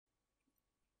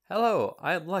Hello,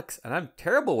 I'm Lux, and I'm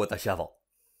terrible with a shovel.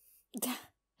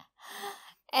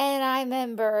 And I'm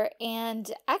Ember, and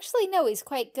actually, no, he's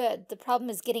quite good. The problem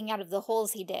is getting out of the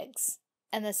holes he digs.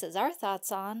 And this is our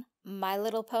thoughts on My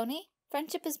Little Pony,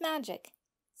 Friendship is Magic,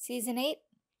 Season 8,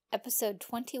 Episode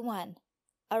 21,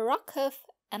 A Rockhoof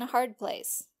and a Hard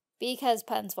Place. Because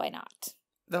puns, why not?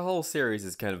 The whole series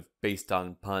is kind of based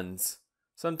on puns.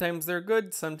 Sometimes they're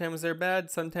good, sometimes they're bad,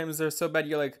 sometimes they're so bad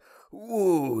you're like,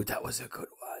 ooh, that was a good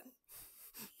one.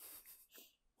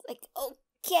 Like,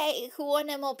 okay, who on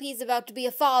MLP is about to be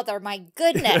a father? My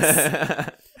goodness!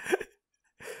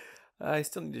 I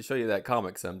still need to show you that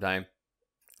comic sometime.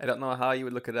 I don't know how you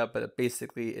would look it up, but it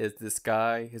basically is this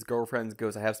guy, his girlfriend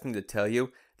goes, I have something to tell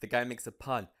you. The guy makes a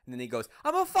pun, and then he goes,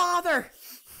 I'm a father!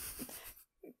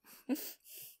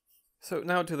 So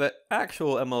now to the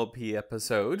actual MLP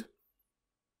episode,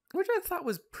 which I thought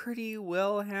was pretty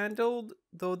well handled,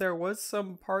 though there was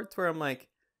some parts where I'm like,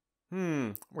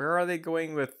 where are they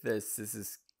going with this? This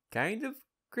is kind of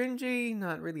cringy,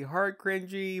 not really hard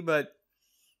cringy, but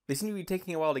they seem to be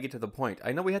taking a while to get to the point.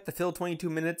 I know we had to fill 22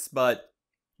 minutes, but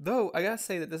though I gotta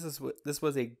say that this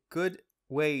was a good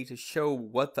way to show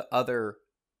what the other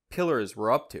pillars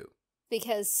were up to.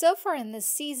 Because so far in this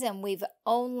season, we've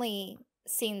only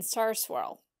seen Star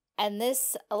Swirl. And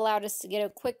this allowed us to get a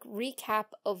quick recap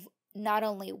of not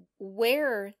only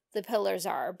where the pillars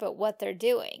are, but what they're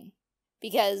doing.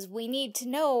 Because we need to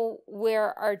know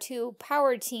where our two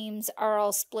power teams are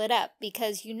all split up,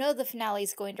 because you know the finale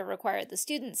is going to require the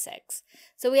student 6.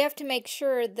 So we have to make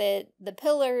sure that the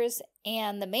pillars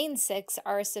and the main 6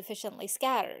 are sufficiently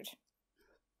scattered.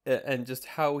 And just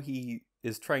how he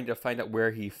is trying to find out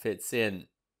where he fits in.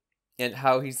 And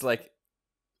how he's like,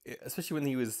 especially when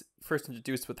he was first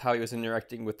introduced with how he was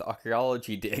interacting with the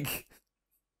archaeology dig.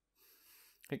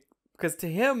 Because to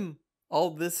him, all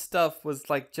this stuff was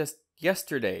like just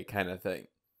yesterday kind of thing.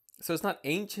 So it's not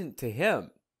ancient to him.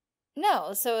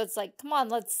 No, so it's like, come on,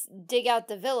 let's dig out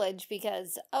the village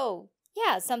because, oh,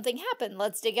 yeah, something happened.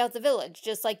 Let's dig out the village,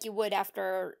 just like you would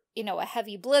after, a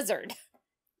heavy blizzard.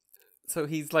 So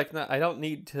he's like, no, I don't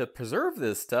need to preserve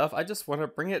this stuff. I just want to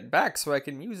bring it back so I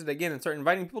can use it again and start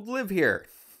inviting people to live here.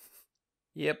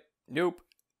 Yep, nope.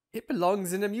 It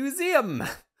belongs in a museum.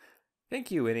 Thank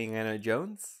you, Indiana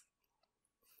Jones.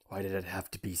 Why did it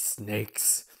have to be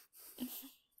snakes?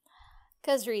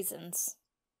 'Cause reasons.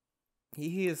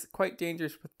 He is quite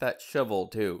dangerous with that shovel,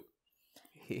 too.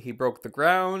 He broke the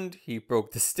ground, he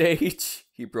broke the stage,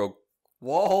 he broke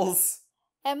walls.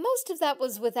 And most of that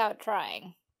was without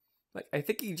trying. Like, I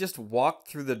think he just walked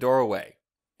through the doorway.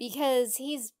 Because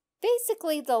he's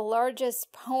basically the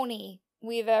largest pony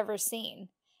we've ever seen.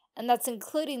 And that's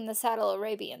including the Saddle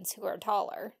Arabians, who are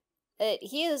taller.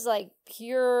 He is like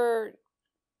pure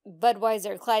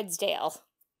Budweiser Clydesdale.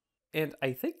 And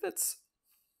I think that's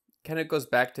kind of goes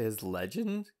back to his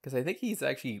legend, because I think he's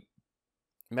actually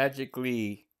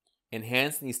magically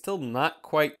enhanced and he's still not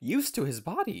quite used to his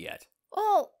body yet.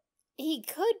 Well, he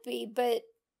could be, but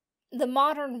the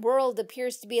modern world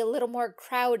appears to be a little more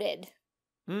crowded.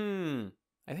 I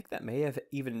think that may have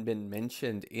even been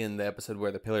mentioned in the episode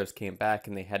where the pillars came back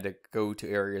and they had to go to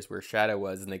areas where Shadow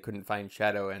was and they couldn't find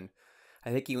Shadow, and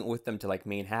I think he went with them to like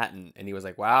Manhattan and he was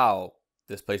like, wow,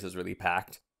 this place is really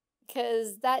packed.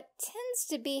 Because that tends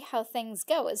to be how things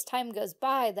go. As time goes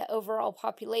by, the overall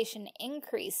population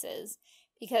increases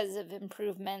because of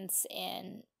improvements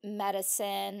in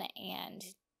medicine and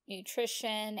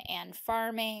nutrition and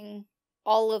farming.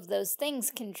 All of those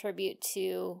things contribute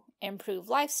to improved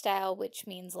lifestyle, which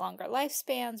means longer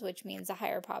lifespans, which means a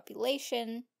higher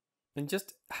population. And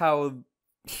just how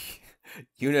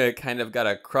Yuna kind of got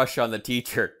a crush on the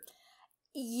teacher.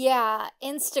 Yeah,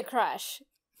 insta-crush.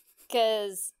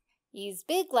 Because he's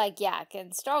big like yak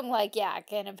and strong like yak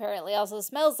and apparently also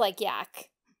smells like yak.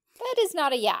 That is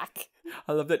not a yak.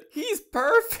 I love that. He's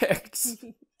perfect.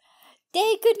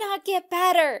 They could not get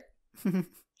better.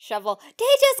 Shovel. They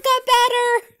just got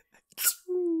better.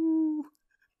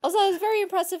 Also, it was very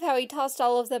impressive how he tossed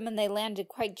all of them and they landed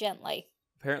quite gently.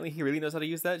 Apparently he really knows how to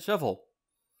use that shovel.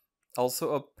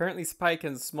 Also, apparently Spike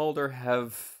and Smolder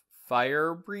have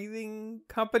fire-breathing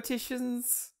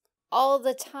competitions. All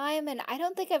the time, and I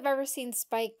don't think I've ever seen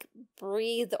Spike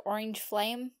breathe orange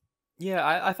flame.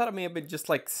 Yeah, I thought it may have been just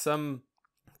like some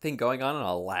thing going on in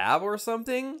a lab or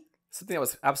something. Something that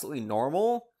was absolutely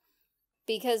normal.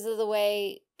 Because of the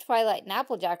way Twilight and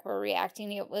Applejack were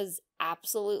reacting, it was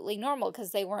absolutely normal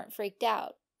because they weren't freaked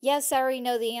out. Yes, I already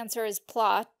know the answer is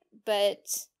plot,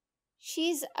 but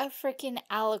she's a freaking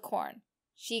alicorn.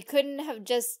 She couldn't have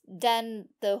just done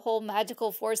the whole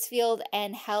magical force field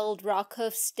and held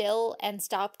Rockhoof still and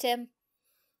stopped him.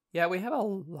 Yeah, we have a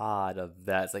lot of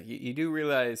that. It's like you do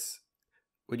realize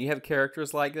when you have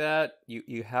characters like that,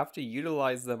 you have to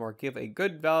utilize them or give a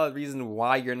good valid reason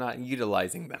why you're not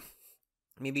utilizing them.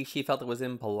 Maybe she felt it was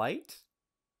impolite?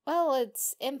 Well,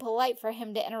 it's impolite for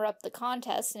him to interrupt the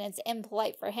contest, and it's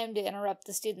impolite for him to interrupt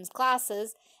the students'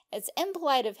 classes. It's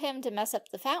impolite of him to mess up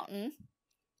the fountain.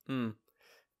 And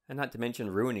not to mention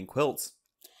ruining quilts.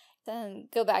 Then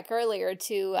go back earlier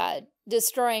to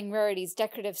destroying Rarity's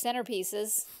decorative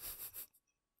centerpieces.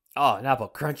 Oh, an apple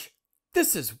crunch.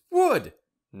 This is wood!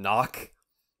 Knock.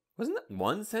 Wasn't that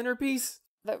one centerpiece?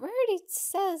 But Rarity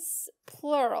says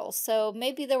plural, so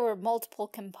maybe there were multiple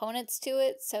components to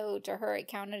it, so to her it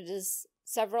counted as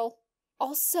several.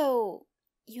 Also,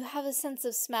 you have a sense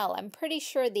of smell. I'm pretty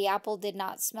sure the apple did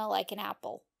not smell like an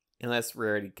apple. Unless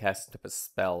Rarity cast up a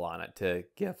spell on it to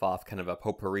give off kind of a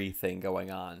potpourri thing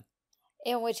going on.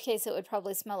 In which case it would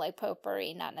probably smell like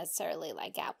potpourri, not necessarily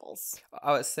like apples.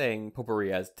 I was saying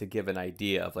potpourri as to give an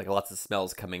idea of like lots of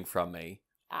smells coming from a...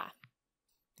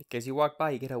 Because you walk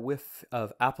by, you get a whiff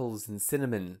of apples and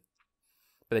cinnamon.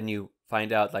 But then you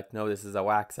find out, like, no, this is a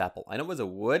wax apple. I know it was a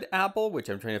wood apple, which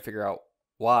I'm trying to figure out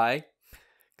why.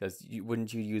 Because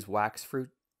wouldn't you use wax fruit?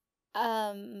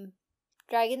 Dragon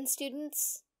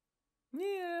students?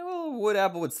 Yeah, well, wood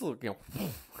apple would still,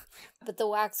 But the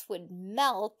wax would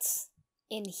melt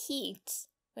in heat.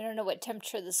 We don't know what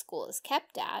temperature the school is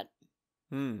kept at.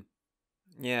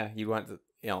 Yeah, you'd want to,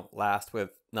 last with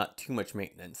not too much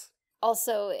maintenance.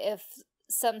 Also, if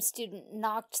some student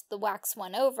knocked the wax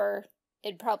one over,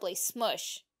 it'd probably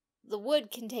smush. The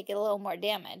wood can take a little more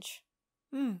damage.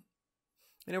 And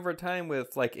over time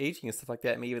with like aging and stuff like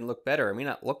that, it may even look better. It may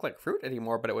not look like fruit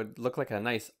anymore, but it would look like a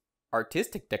nice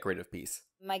artistic decorative piece.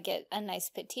 Might get a nice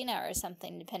patina or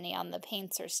something depending on the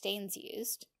paints or stains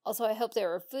used. Also, I hope there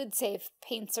were food safe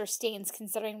paints or stains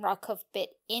considering Rockhoof bit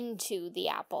into the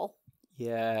apple.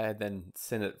 Yeah, and then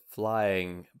send it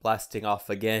flying, blasting off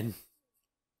again.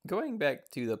 Going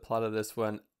back to the plot of this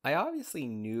one, I obviously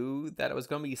knew that it was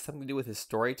going to be something to do with his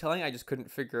storytelling. I just couldn't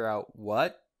figure out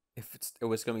what. If it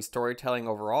was going to be storytelling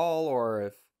overall, or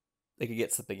if they could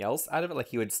get something else out of it. Like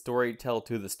he would storytell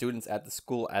to the students at the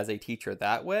school as a teacher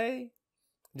that way.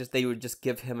 They would just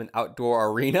give him an outdoor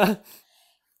arena.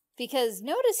 Because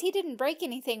notice he didn't break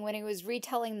anything when he was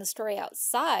retelling the story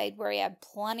outside, where he had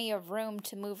plenty of room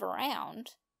to move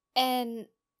around. And...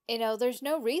 there's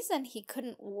no reason he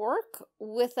couldn't work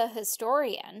with a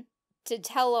historian to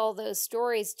tell all those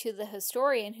stories to the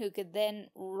historian who could then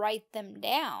write them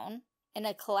down in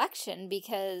a collection,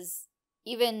 because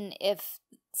even if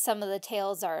some of the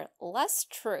tales are less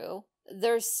true,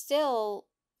 there's still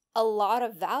a lot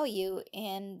of value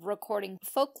in recording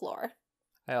folklore.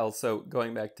 I also,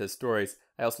 going back to stories,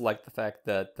 I also like the fact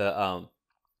that the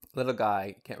little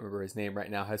guy, can't remember his name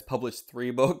right now, has published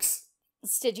 3 books.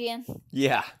 Stygian?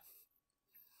 Yeah.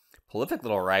 Prolific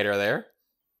little writer there.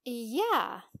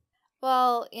 Yeah.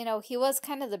 Well, he was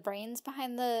kind of the brains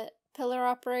behind the pillar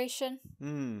operation.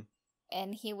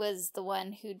 And he was the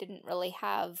one who didn't really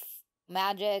have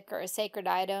magic or a sacred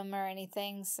item or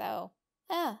anything, so...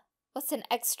 what's an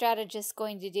ex-strategist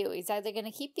going to do? He's either going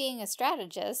to keep being a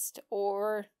strategist,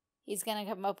 or he's going to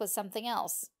come up with something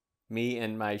else. Me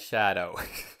and my shadow.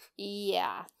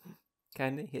 Yeah.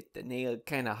 Kind of hit the nail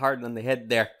kind of hard on the head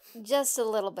there. Just a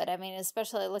little bit. I mean,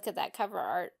 especially look at that cover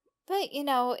art. But,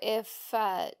 if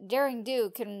Daring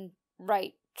Do can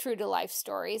write true-to-life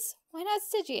stories, why not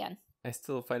Stygian? I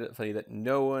still find it funny that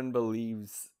no one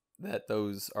believes that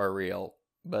those are real,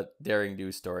 but Daring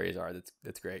Do stories are.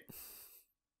 That's great.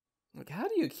 Like, how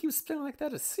do you keep something like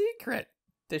that a secret?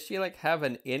 Does she, have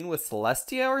an in with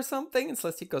Celestia or something? And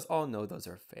Celestia goes, oh no, those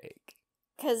are fake.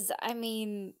 Because, I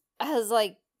mean, as,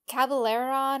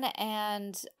 Cabaleron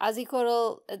and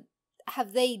Azicotl,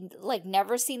 have they,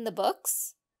 never seen the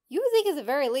books? You would think at the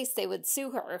very least they would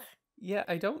sue her. Yeah,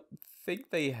 I don't think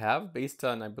they have, based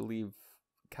on, I believe,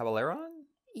 Cabaleron?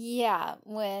 Yeah,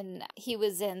 when he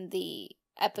was in the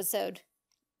episode.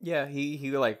 Yeah, he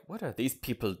what are these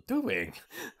people doing?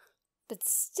 But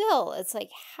still, it's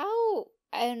how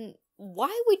and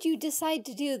why would you decide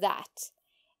to do that?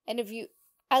 And if you,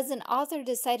 as an author,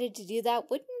 decided to do that,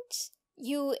 wouldn't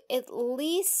you at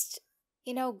least,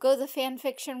 go the fan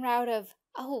fiction route of,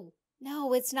 oh,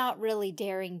 no, it's not really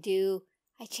Daring Do.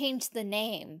 I changed the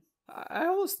name. I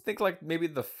almost think maybe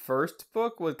the first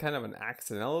book was kind of an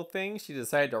accidental thing. She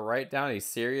decided to write down a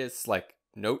serious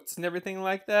notes and everything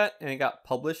like that, and it got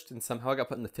published and somehow it got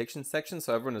put in the fiction section,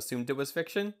 so everyone assumed it was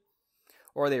fiction.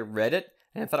 Or they read it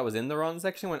and thought it was in the wrong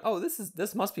section and went, oh,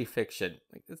 this must be fiction.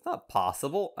 It's not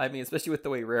possible. I mean, especially with the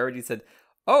way Rarity said,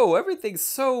 oh, everything's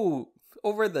so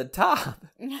over the top.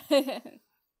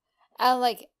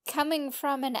 Like, coming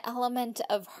from an element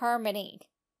of harmony.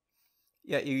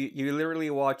 Yeah, you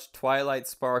literally watch Twilight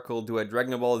Sparkle do a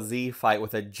Dragon Ball Z fight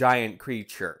with a giant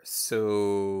creature.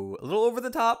 So, a little over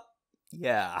the top?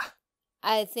 Yeah.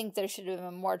 I think there should have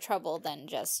been more trouble than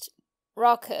just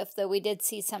Rockhoof, though we did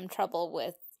see some trouble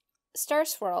with Star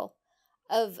Swirl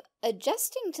of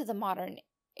adjusting to the modern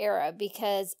era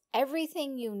because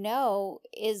everything you know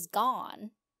is gone.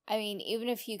 I mean, even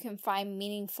if you can find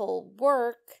meaningful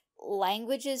work,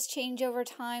 languages change over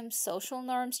time, social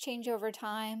norms change over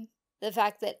time. The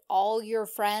fact that all your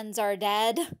friends are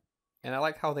dead. And I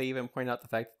like how they even point out the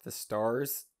fact that the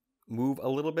stars move a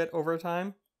little bit over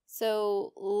time.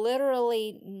 So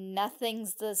literally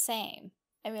nothing's the same.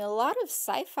 I mean, a lot of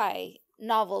sci-fi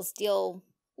novels deal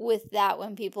with that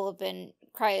when people have been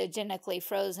cryogenically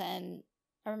frozen.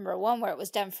 I remember one where it was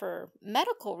done for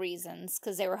medical reasons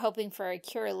because they were hoping for a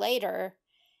cure later.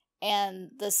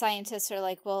 And the scientists are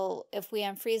like, well, if we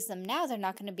unfreeze them now, they're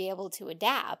not going to be able to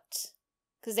adapt.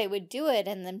 Because they would do it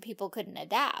and then people couldn't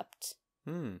adapt.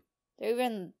 There are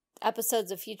even episodes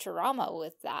of Futurama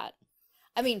with that.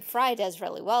 I mean, Fry does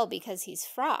really well because he's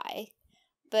Fry.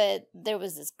 But there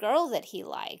was this girl that he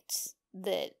liked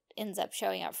that ends up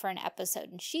showing up for an episode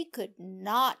and she could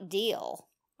not deal.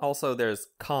 Also, there's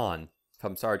Khan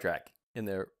from Star Trek. In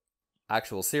the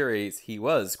actual series, he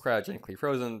was cryogenically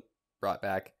frozen, brought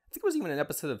back. I think it was even an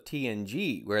episode of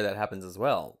TNG where that happens as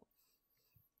well.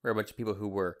 Where a bunch of people who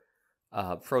were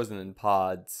frozen in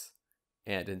pods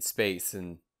and in space,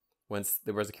 and once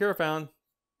there was a cure found,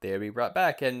 they would be brought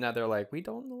back, and now they're like, we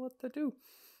don't know what to do.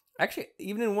 Actually,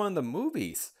 even in one of the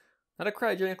movies, not a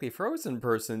cryogenically frozen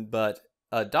person, but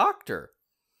a doctor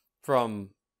from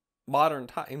modern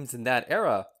times in that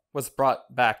era was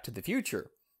brought back to the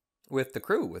future with the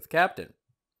crew, with Captain.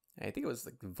 I think it was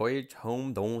like Voyage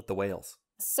Home, the one with the whales.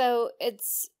 So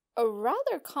it's a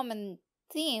rather common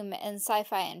theme in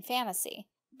sci-fi and fantasy.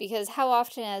 Because how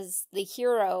often as the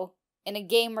hero in a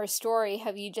game or story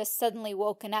have you just suddenly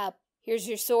woken up, here's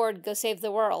your sword, go save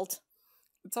the world?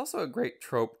 It's also a great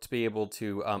trope to be able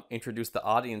to introduce the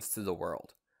audience to the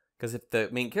world. Because if the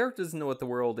main character doesn't know what the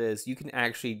world is, you can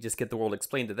actually just get the world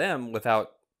explained to them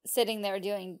without sitting there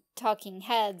doing talking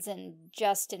heads and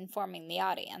just informing the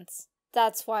audience.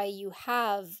 That's why you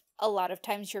have a lot of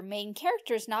times your main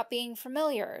characters not being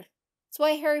familiar. That's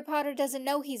why Harry Potter doesn't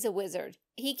know he's a wizard.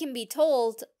 He can be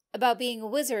told about being a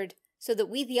wizard so that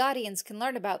we, the audience, can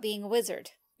learn about being a wizard.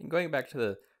 And going back to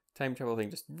the time travel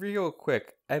thing, just real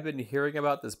quick, I've been hearing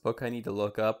about this book I need to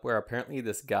look up where apparently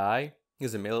this guy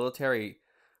is a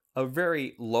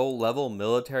very low-level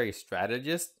military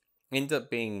strategist, ends up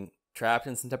being trapped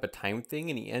in some type of time thing,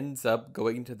 and he ends up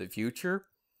going into the future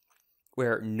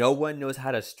where no one knows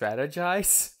how to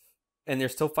strategize. And they're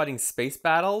still fighting space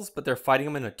battles, but they're fighting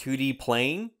them in a 2D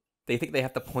plane. They think they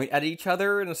have to point at each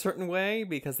other in a certain way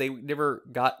because they never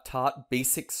got taught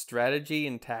basic strategy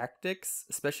and tactics,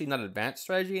 especially not advanced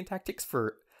strategy and tactics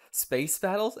for space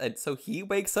battles. And so he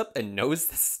wakes up and knows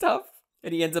this stuff,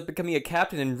 and he ends up becoming a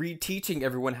captain and reteaching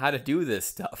everyone how to do this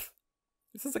stuff.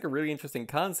 This is like a really interesting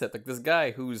concept. Like this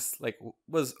guy who's like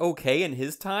was okay in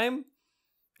his time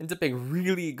ends up being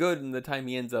really good in the time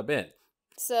he ends up in.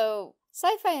 So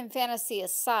sci-fi and fantasy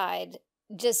aside,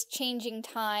 just changing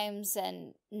times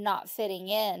and not fitting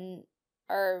in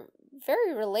are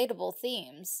very relatable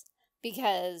themes.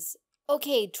 Because,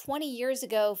 okay, 20 years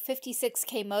ago,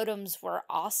 56K modems were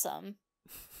awesome.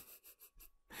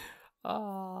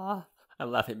 I'm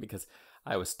laughing because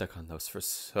I was stuck on those for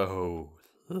so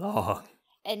long.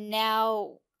 And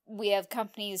now we have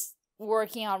companies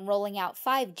working on rolling out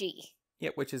 5G. Yeah,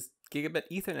 which is gigabit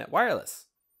Ethernet wireless.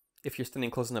 If you're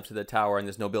standing close enough to the tower and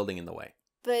there's no building in the way.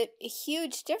 But a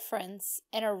huge difference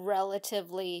in a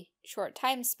relatively short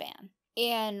time span.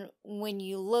 And when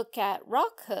you look at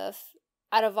Rockhoof,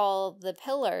 out of all the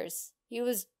pillars, he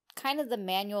was kind of the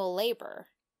manual labor.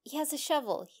 He has a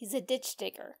shovel. He's a ditch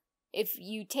digger. If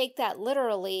you take that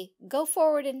literally, go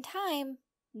forward in time,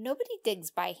 nobody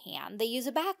digs by hand. They use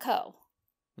a backhoe.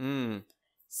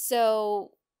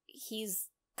 So he's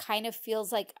kind of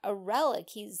feels like a relic.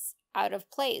 He's out of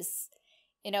place.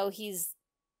 You know, he's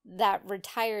that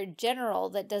retired general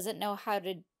that doesn't know how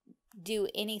to do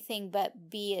anything but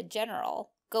be a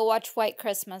general. Go watch White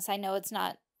Christmas. I know it's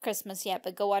not Christmas yet,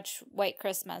 but go watch White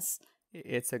Christmas.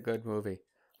 It's a good movie.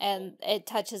 And it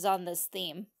touches on this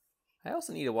theme. I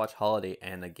also need to watch Holiday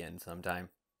Inn again sometime,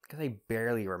 because I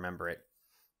barely remember it.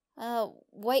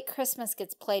 White Christmas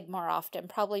gets played more often,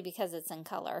 probably because it's in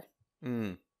color.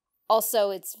 Mm.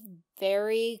 Also, it's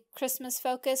very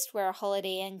Christmas-focused, where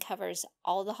Holiday Inn covers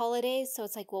all the holidays. So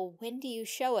it's like, well, when do you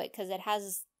show it? Because it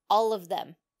has all of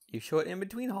them. You show it in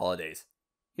between holidays.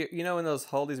 You know, in those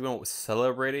holidays we don't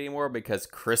celebrate anymore because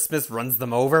Christmas runs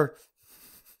them over?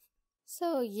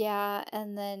 So yeah,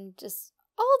 and then just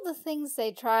all the things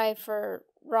they try for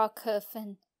Rockhoof,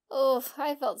 and oh,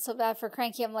 I felt so bad for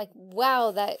Cranky. I'm like,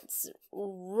 wow, that's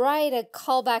right a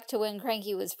callback to when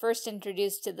Cranky was first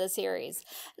introduced to the series.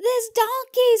 This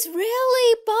donkey's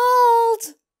really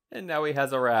bald! And now he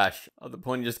has a rash. Oh, the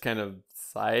pony just kind of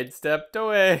sidestepped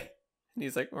away. And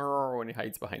he's like, oh, when he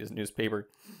hides behind his newspaper.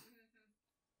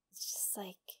 It's just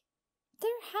like,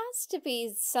 there has to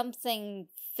be something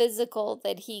physical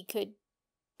that he could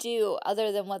do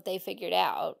other than what they figured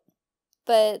out.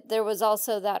 But there was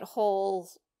also that whole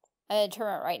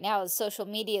tournament right now, is social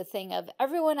media thing of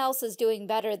everyone else is doing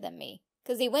better than me.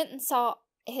 Because he went and saw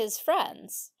his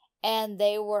friends, and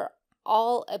they were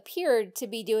all appeared to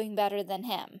be doing better than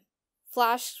him.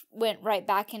 Flash went right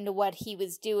back into what he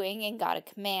was doing and got a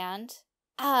command.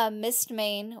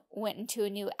 Mistmane went into a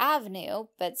new avenue,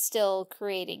 but still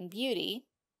creating beauty.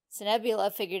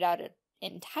 Nebula figured out an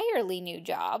entirely new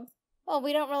job. Well,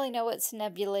 we don't really know what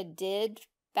Nebula did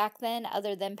back then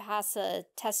other than pass a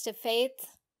test of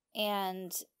faith.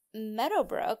 And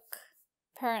Meadowbrook,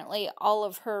 apparently all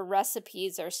of her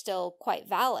recipes are still quite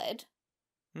valid.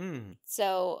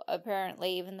 So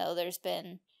apparently, even though there's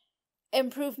been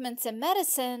improvements in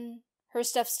medicine, her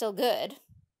stuff's still good.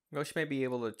 Well, she may be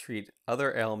able to treat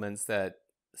other ailments that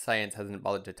science hasn't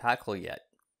bothered to tackle yet.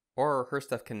 Or her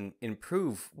stuff can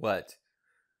improve what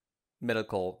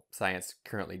medical science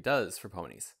currently does for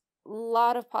ponies. A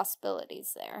lot of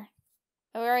possibilities there.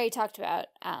 We already talked about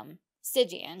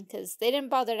Stygian, because they didn't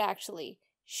bother to actually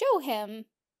show him.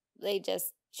 They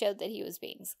just showed that he was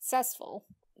being successful.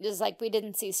 Just like we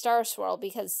didn't see Star Swirl,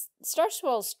 because Star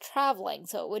Swirl's traveling,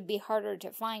 so it would be harder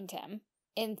to find him,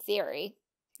 in theory.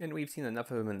 And we've seen enough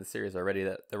of him in the series already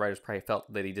that the writers probably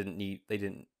felt that they didn't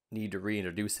need to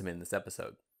reintroduce him in this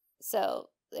episode. So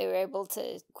they were able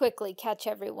to quickly catch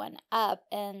everyone up,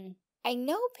 and I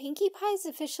know Pinkie Pie's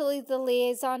officially the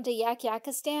liaison to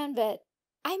Yak-Yakistan, but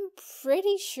I'm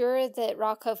pretty sure that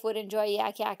Rockhoof would enjoy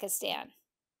Yak-Yakistan.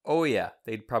 Oh yeah,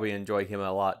 they'd probably enjoy him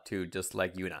a lot too, just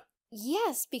like Yuna.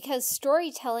 Yes, because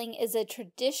storytelling is a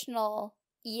traditional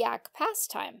yak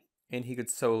pastime. And he could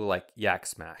so like yak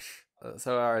smash.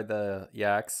 So are the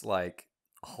yaks like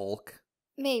Hulk?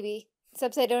 Maybe.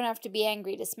 Except they don't have to be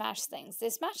angry to smash things. They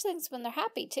smash things when they're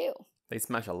happy too. They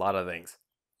smash a lot of things.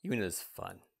 Yuna's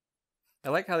fun. I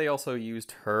like how they also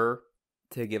used her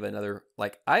to give another,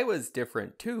 like, I was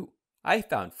different too. I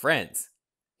found friends.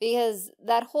 Because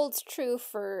that holds true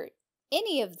for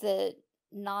any of the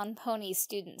non-pony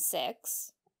student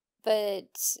 6.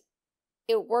 But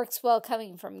it works well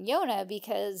coming from Yona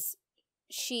because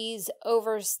she's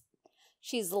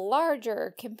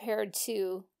larger compared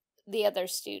to the other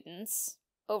students.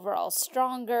 Overall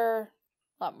stronger,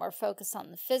 a lot more focus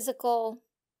on the physical.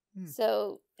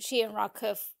 So she and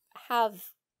Rockhoof have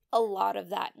a lot of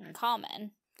that in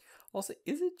common. Also,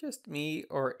 is it just me,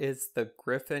 or is the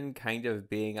Griffin kind of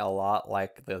being a lot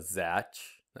like the Zach?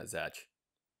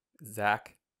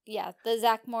 Yeah, the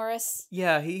Zach Morris.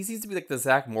 Yeah, he seems to be like the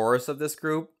Zach Morris of this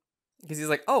group. Because he's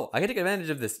like, oh, I can take advantage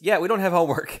of this. Yeah, we don't have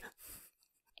homework.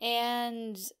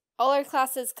 And all our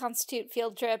classes constitute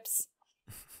field trips.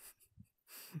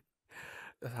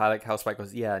 I like how Spike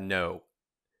goes, yeah, no.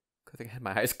 I think I had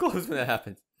my eyes closed when that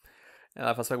happened. And I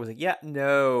love how Spike was like, yeah,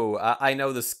 no. I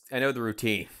know this. I know the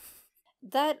routine.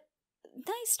 That,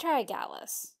 nice try,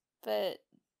 Gallus. But,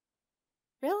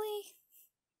 really?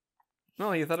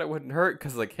 No, you thought it wouldn't hurt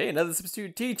because, like, hey, another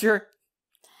substitute teacher.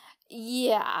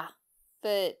 Yeah,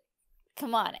 but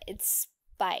come on, it's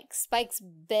Spike. Spike's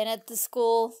been at the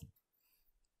school.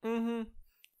 Mm-hmm.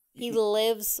 He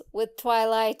lives with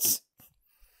Twilight.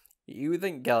 You would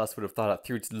think Gallus would have thought it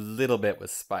through a little bit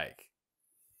with Spike.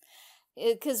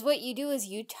 Because what you do is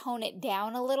you tone it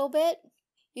down a little bit.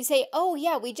 You say, oh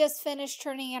yeah, we just finished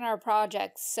turning in our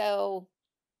projects, so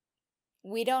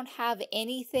we don't have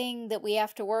anything that we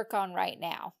have to work on right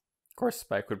now. Of course,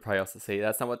 Spike would probably also say,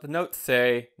 that's not what the notes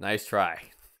say. Nice try.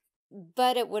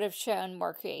 But it would have shown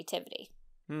more creativity.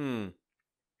 So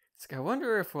I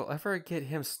wonder if we'll ever get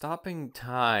him stopping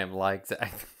time like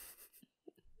that.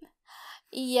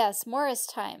 Yes, Morris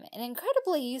time. An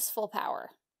incredibly useful power.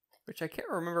 Which I can't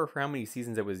remember for how many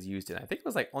seasons it was used in. I think it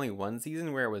was like only one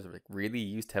season where it was like really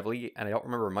used heavily, and I don't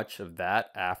remember much of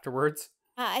that afterwards.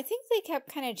 I think they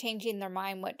kept kind of changing their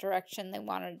mind what direction they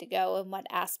wanted to go and what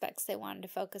aspects they wanted to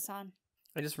focus on.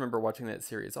 I just remember watching that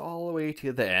series all the way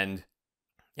to the end.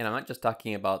 And I'm not just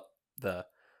talking about the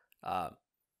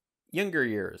younger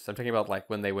years. I'm talking about like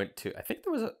when they went to, I think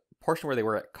there was a portion where they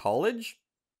were at college.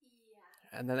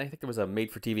 And then I think there was a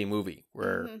made-for-TV movie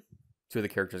where two of the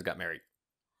characters got married.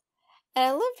 And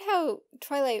I loved how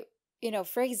Twilight,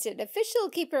 phrased it, official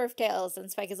keeper of tales. And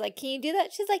Spike is like, can you do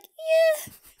that? She's like,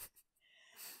 yeah.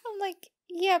 I'm like,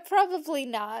 yeah, probably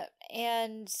not.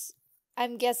 And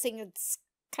I'm guessing it's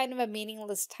kind of a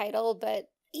meaningless title, but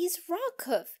he's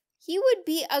Rockhoof. He would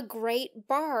be a great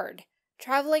bard,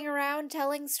 traveling around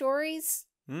telling stories.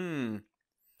 Can't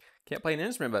play an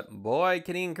instrument, but boy,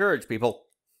 can he encourage people.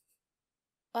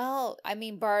 Well, I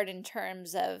mean bard in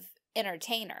terms of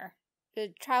entertainer. To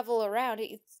travel around,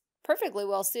 he's perfectly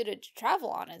well suited to travel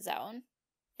on his own.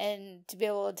 And to be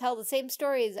able to tell the same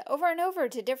stories over and over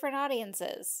to different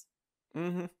audiences.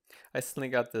 I suddenly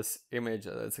got this image,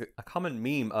 it's a common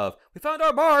meme of, we found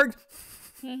our bard!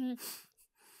 When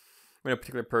a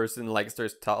particular person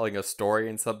starts telling a story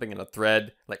and something in a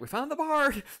thread, like, we found the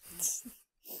bard!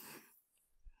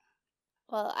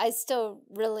 Well, I still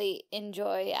really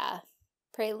enjoy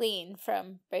Praline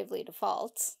from Bravely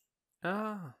Default.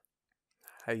 Ah,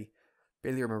 I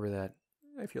barely remember that.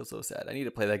 I feel so sad. I need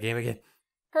to play that game again.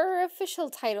 Her official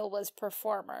title was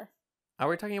Performer. Are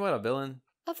we talking about a villain?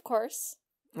 Of course.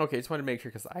 Okay, just wanted to make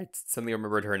sure because I suddenly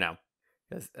remembered her now.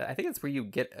 Because I think it's where you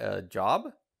get a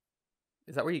job.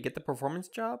 Is that where you get the performance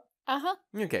job? Uh-huh.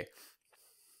 Okay.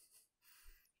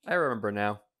 I remember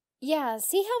now. Yeah,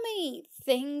 see how many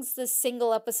things this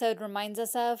single episode reminds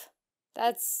us of?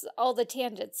 That's all the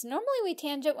tangents. Normally we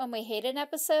tangent when we hate an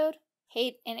episode.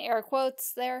 Hate in air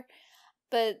quotes there.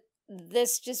 But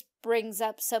this just brings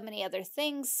up so many other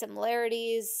things,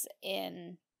 similarities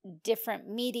in different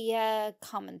media,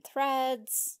 common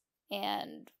threads,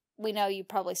 and we know you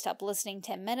probably stopped listening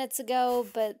 10 minutes ago,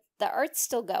 but the art's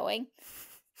still going.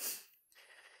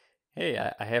 Hey,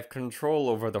 I have control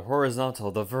over the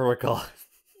horizontal, the vertical.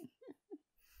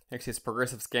 Actually, it's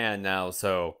progressive scan now,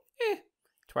 so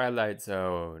Twilight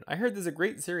Zone. I heard there's a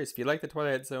great series. If you like the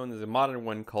Twilight Zone, there's a modern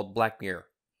one called Black Mirror.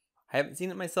 I haven't seen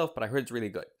it myself, but I heard it's really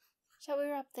good. Shall we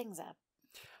wrap things up?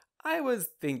 I was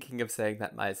thinking of saying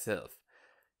that myself.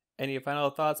 Any final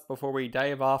thoughts before we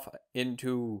dive off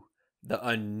into the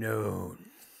unknown?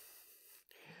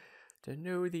 To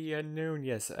know the unknown.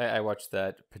 Yes, I watched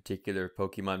that particular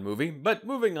Pokemon movie. But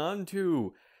moving on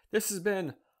to, this has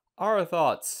been our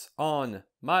thoughts on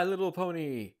My Little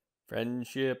Pony,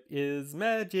 Friendship is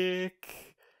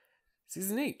Magic,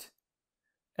 Season 8,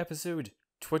 Episode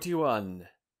 21,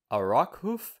 A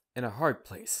Rockhoof in a Hard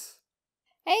Place.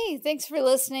 Hey, thanks for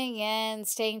listening and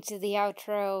staying to the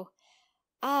outro.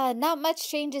 Not much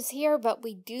changes here, but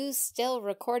we do still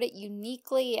record it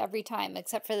uniquely every time,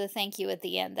 except for the thank you at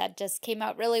the end. That just came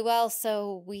out really well,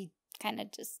 so we kind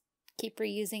of just keep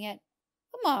reusing it.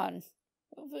 Come on.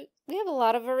 We have a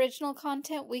lot of original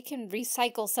content. We can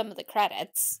recycle some of the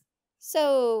credits.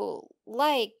 So,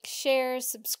 like, share,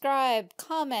 subscribe,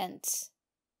 comment.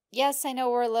 Yes, I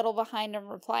know we're a little behind on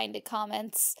replying to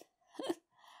comments,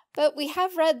 but we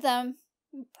have read them.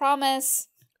 Promise.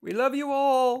 We love you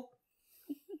all!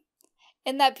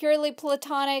 In that purely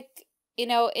platonic,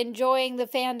 enjoying the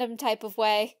fandom type of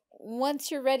way.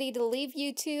 Once you're ready to leave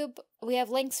YouTube, we have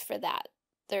links for that.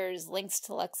 There's links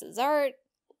to Lex's art,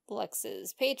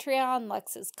 Lex's Patreon,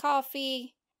 Lex's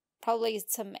Coffee, probably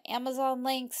some Amazon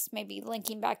links, maybe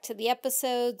linking back to the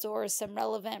episodes or some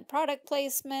relevant product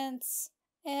placements.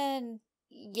 And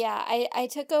yeah, I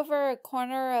took over a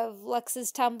corner of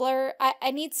Lex's Tumblr.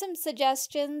 I need some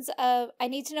suggestions of, I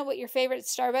need to know what your favorite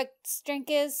Starbucks drink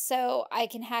is so I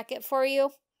can hack it for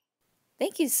you.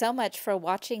 Thank you so much for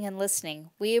watching and listening.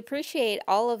 We appreciate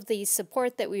all of the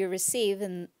support that we receive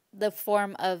in the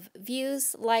form of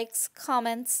views, likes,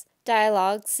 comments,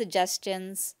 dialogue,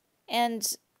 suggestions,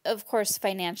 and of course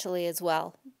financially as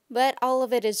well. But all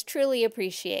of it is truly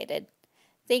appreciated.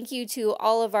 Thank you to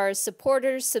all of our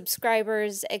supporters,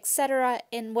 subscribers, etc.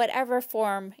 in whatever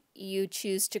form you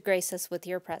choose to grace us with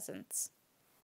your presence.